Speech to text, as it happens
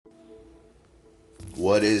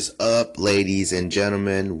What is up, ladies and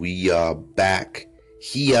gentlemen? We are back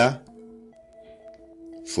here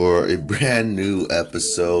for a brand new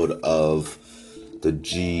episode of the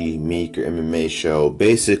G Meeker MMA show.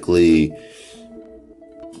 Basically,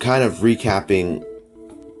 kind of recapping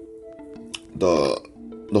the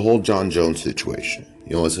whole Jon Jones situation.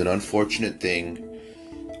 You know, it's an unfortunate thing.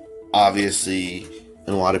 Obviously,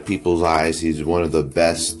 in a lot of people's eyes, he's one of the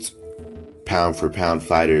best pound for pound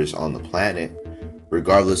fighters on the planet,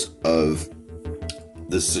 regardless of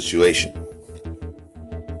the situation.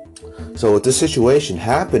 So with this situation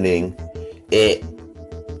happening, it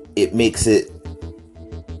makes it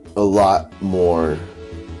a lot more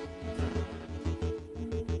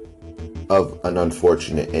of an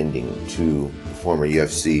unfortunate ending to the former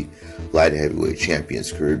UFC light heavyweight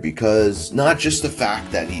champion's career, because not just the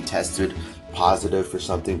fact that he tested positive for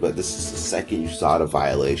something, but this is the second USADA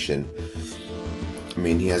violation. I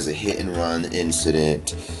mean, he has a hit and run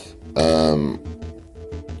incident,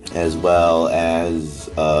 as well as,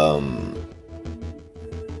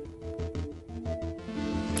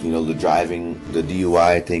 the driving, the DUI,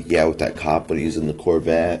 I think, with that cop when he was in the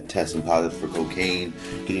Corvette, testing positive for cocaine,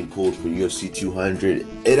 getting pulled for UFC 200.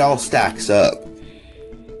 It all stacks up.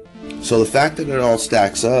 So the fact that it all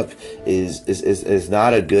stacks up is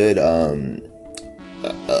not a good,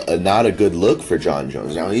 not a good look for Jon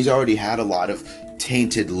Jones. Now, he's already had a lot of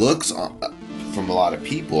tainted looks from a lot of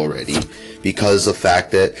people already, because the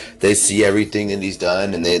fact that they see everything that he's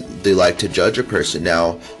done and they like to judge a person.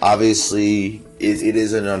 Now, obviously, it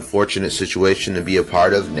is an unfortunate situation to be a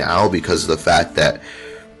part of now, because of the fact that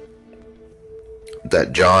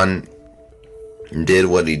Jon did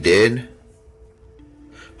what he did.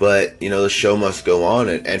 But, the show must go on.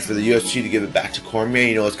 And for the UFC to give it back to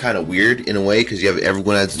Cormier, it's kind of weird in a way, because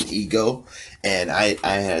everyone has an ego. And I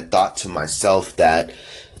had thought to myself that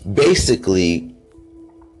basically,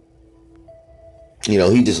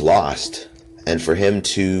 he just lost. And for him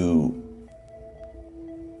to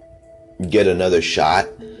get another shot,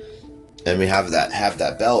 have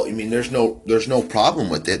that belt, there's no problem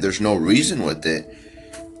with it. There's no reason with it.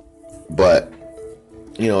 But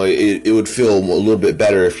it would feel a little bit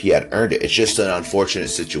better if he had earned it. It's just an unfortunate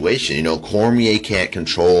situation. Cormier can't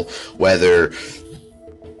control whether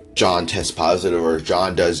Jon tests positive or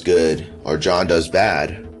Jon does good or Jon does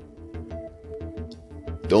bad.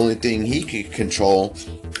 The only thing he can control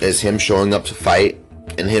is him showing up to fight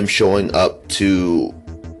and him showing up to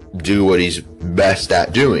do what he's best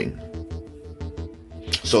at doing.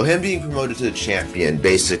 So him being promoted to the champion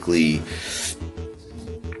basically,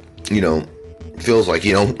 feels like,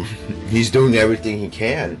 he's doing everything he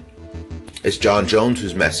can. It's Jon Jones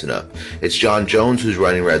who's messing up. It's Jon Jones who's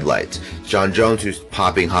running red lights. It's Jon Jones who's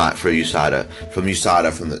popping hot for USADA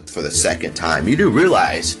for the second time. You do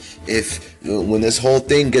realize when this whole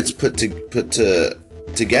thing gets put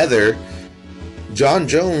together, Jon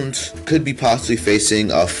Jones could be possibly facing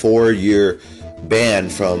a 4-year ban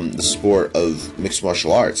from the sport of mixed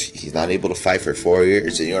martial arts. He's not able to fight for 4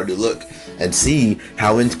 years, and you already look and see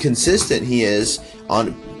how inconsistent he is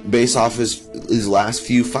based off his last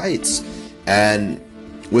few fights. And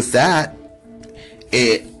with that,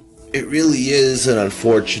 it really is an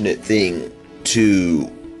unfortunate thing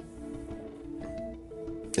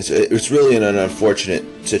it's really an unfortunate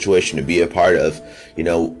situation to be a part of. He's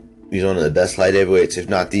one of the best light heavyweights, if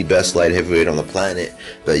not the best light heavyweight on the planet,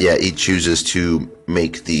 but yet he chooses to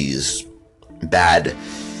make these bad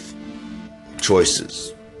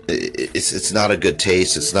choices. It's not a good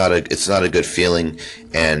taste. It's not a good feeling.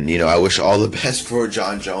 And I wish all the best for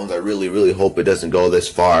Jon Jones. I really, really hope it doesn't go this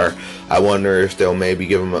far. I wonder if they'll maybe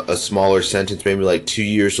give him a smaller sentence, maybe like 2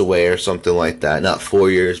 years away or something like that. Not 4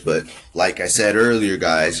 years, but like I said earlier,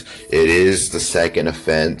 guys, it is the second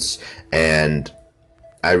offense, and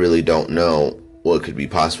I really don't know what could be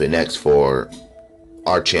possibly next for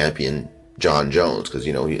our champion, Jon Jones, because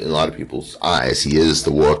in a lot of people's eyes, he is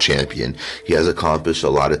the world champion. He has accomplished a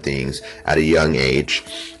lot of things at a young age.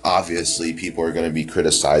 Obviously, people are going to be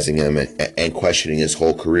criticizing him and questioning his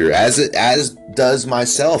whole career, as does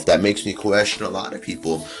myself. That makes me question a lot of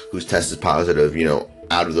people who's tested positive,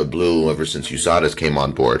 out of the blue ever since USADA came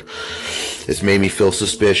on board. It's made me feel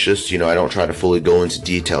suspicious. I don't try to fully go into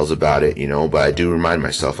details about it, but I do remind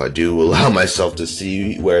myself, I do allow myself to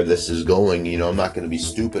see where this is going. I'm not going to be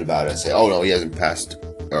stupid about it and say, oh no, he hasn't passed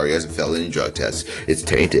or he hasn't failed any drug tests. It's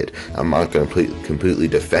tainted. I'm not going to completely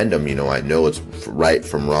defend him. I know it's right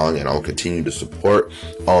from wrong, and I'll continue to support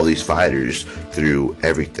all these fighters through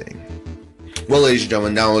everything. Well, ladies and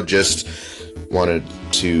gentlemen, now I just wanted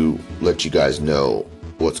to let you guys know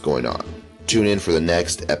what's going on. Tune in for the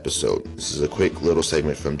next episode. This is a quick little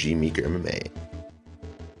segment from G Meeker MMA.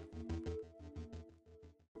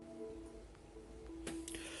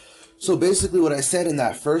 So basically what I said in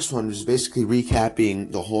that first one was basically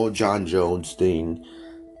recapping the whole Jon Jones thing,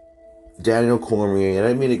 Daniel Cormier, and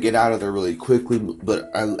I mean to get out of there really quickly, but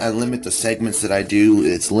I limit the segments that I do.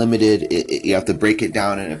 It's limited. You have to break it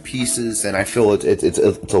down into pieces, and I feel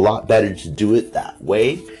it's a lot better to do it that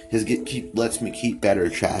way. It lets me keep better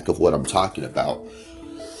track of what I'm talking about.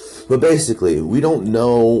 But basically, we don't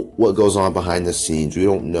know what goes on behind the scenes. We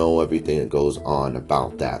don't know everything that goes on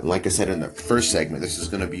about that. And like I said in the first segment, this is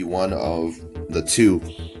going to be one of the 2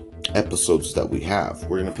 episodes that we have.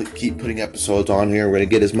 We're going to keep putting episodes on here. We're going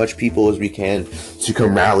to get as much people as we can to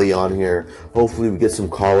come rally on here. Hopefully we get some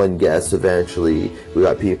call-in guests eventually. We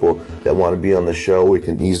got people that want to be on the show. We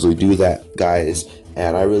can easily do that, guys.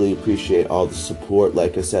 And I really appreciate all the support.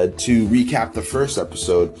 Like I said, to recap the first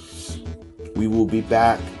episode, we will be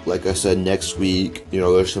back, like I said, next week.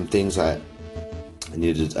 There's some things I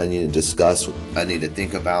need to discuss. I need to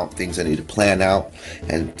think about things I need to plan out,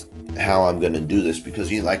 and how I'm going to do this,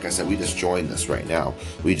 because like I said, we just joined this right now.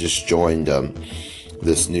 We just joined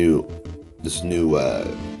this new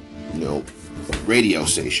radio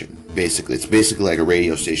station. Basically, it's basically like a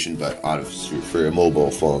radio station, but for a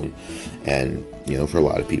mobile phone, and for a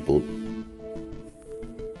lot of people.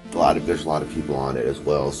 There's a lot of people on it as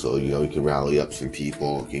well, so we can rally up some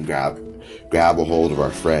people, we can grab a hold of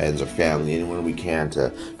our friends, our family, anyone we can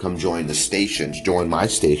to come join the stations, join my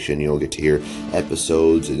station. Get to hear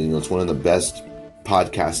episodes, and it's one of the best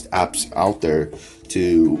podcast apps out there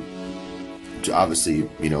to obviously,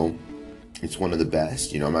 it's one of the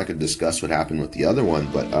best. I'm not going to discuss what happened with the other one,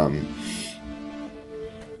 but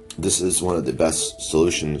this is one of the best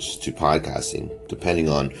solutions to podcasting, depending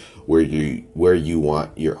on where you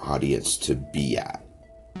want your audience to be at.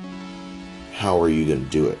 How are you going to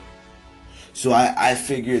do it? So I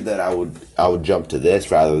figured that I would jump to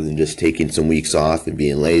this rather than just taking some weeks off and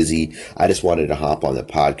being lazy. I just wanted to hop on the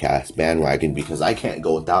podcast bandwagon because I can't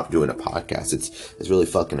go without doing a podcast. It's really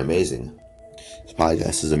fucking amazing. This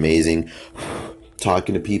podcast is amazing.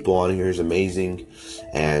 Talking to people on here is amazing,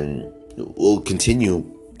 and we'll continue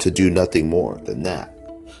to do nothing more than that.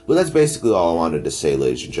 But that's basically all I wanted to say,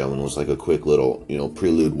 ladies and gentlemen. It was like a quick little,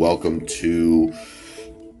 prelude. Welcome to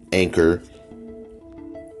Anchor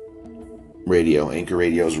Radio. Anchor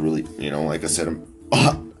Radio is really, like I said,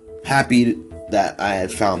 I'm happy that I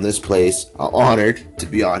had found this place. I'm honored to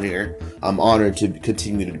be on here. I'm honored to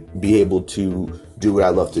continue to be able to do what I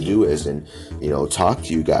love to do and talk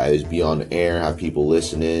to you guys, be on the air, have people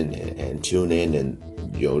listen in and tune in, and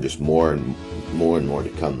just more and more to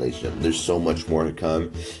come, ladies and gentlemen. There's so much more to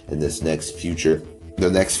come in this next future, the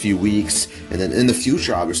next few weeks, and then in the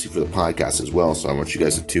future, obviously, for the podcast as well. So I want you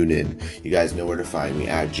guys to tune in. You guys know where to find me,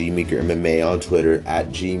 at GMeekerMMA on Twitter, at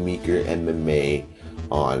GMeekerMMA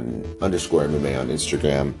on _MMA on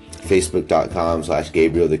Instagram,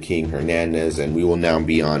 Facebook.com/Gabriel the King Hernandez, and we will now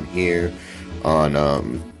be on here on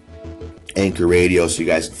Anchor Radio, so you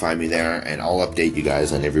guys can find me there, and I'll update you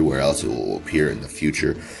guys on everywhere else it will appear in the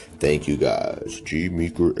future. Thank you guys.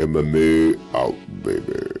 GMeekerMMA out,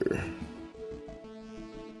 baby.